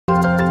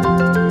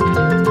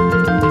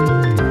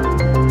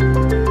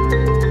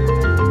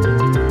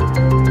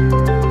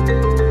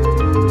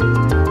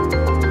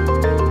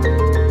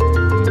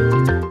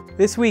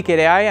This week at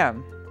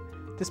AIM,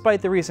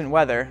 despite the recent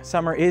weather,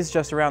 summer is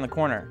just around the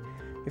corner.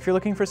 If you're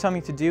looking for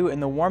something to do in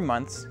the warm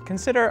months,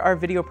 consider our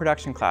video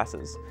production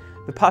classes.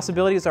 The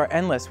possibilities are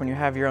endless when you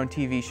have your own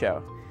TV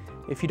show.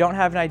 If you don't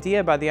have an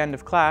idea by the end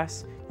of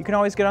class, you can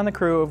always get on the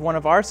crew of one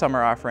of our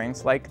summer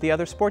offerings, like the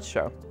other sports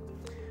show.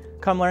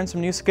 Come learn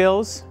some new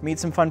skills, meet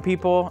some fun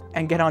people,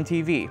 and get on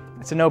TV.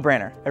 It's a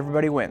no-brainer.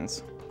 Everybody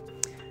wins.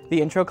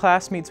 The intro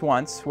class meets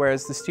once,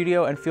 whereas the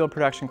studio and field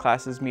production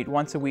classes meet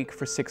once a week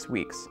for 6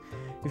 weeks.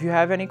 If you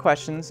have any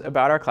questions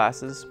about our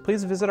classes,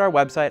 please visit our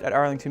website at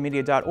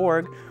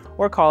arlingtonmedia.org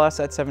or call us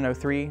at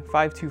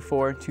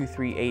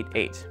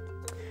 703-524-2388.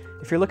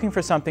 If you're looking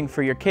for something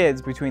for your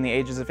kids between the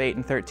ages of 8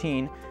 and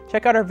 13,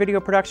 check out our video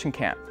production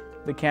camp.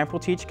 The camp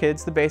will teach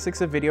kids the basics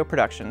of video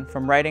production,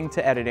 from writing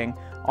to editing,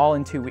 all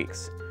in 2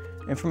 weeks.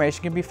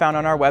 Information can be found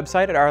on our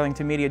website at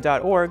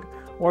arlingtonmedia.org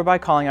or by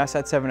calling us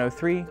at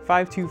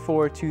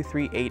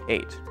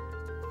 703-524-2388.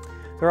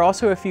 There are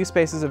also a few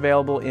spaces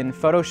available in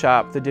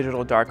Photoshop, the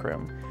digital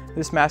darkroom.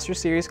 This Master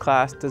Series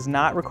class does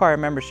not require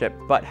membership,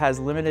 but has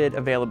limited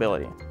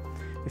availability.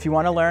 If you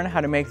want to learn how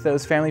to make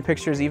those family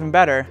pictures even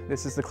better,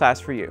 this is the class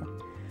for you.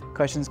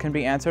 Questions can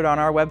be answered on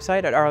our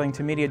website at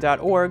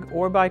arlingtonmedia.org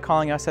or by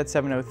calling us at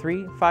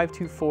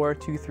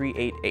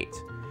 703-524-2388.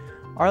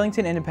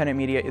 Arlington Independent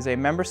Media is a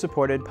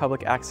member-supported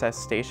public access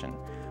station.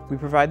 We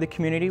provide the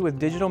community with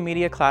digital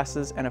media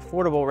classes and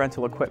affordable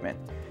rental equipment.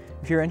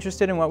 If you're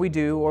interested in what we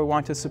do or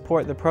want to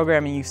support the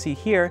programming you see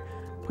here,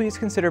 please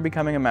consider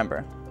becoming a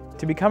member.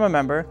 To become a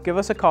member, give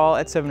us a call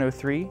at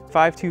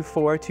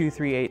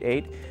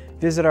 703-524-2388,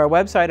 visit our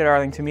website at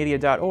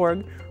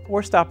arlingtonmedia.org,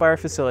 or stop by our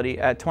facility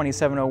at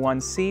 2701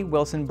 C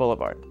Wilson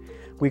Boulevard.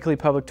 Weekly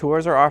public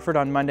tours are offered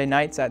on Monday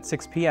nights at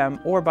 6 p.m.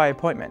 or by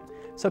appointment,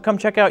 so come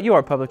check out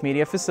your public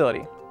media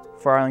facility.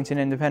 For Arlington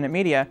Independent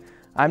Media,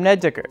 I'm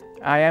Ned Dickert.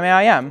 I am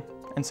AIM,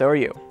 and so are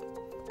you.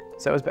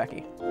 So is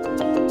Becky.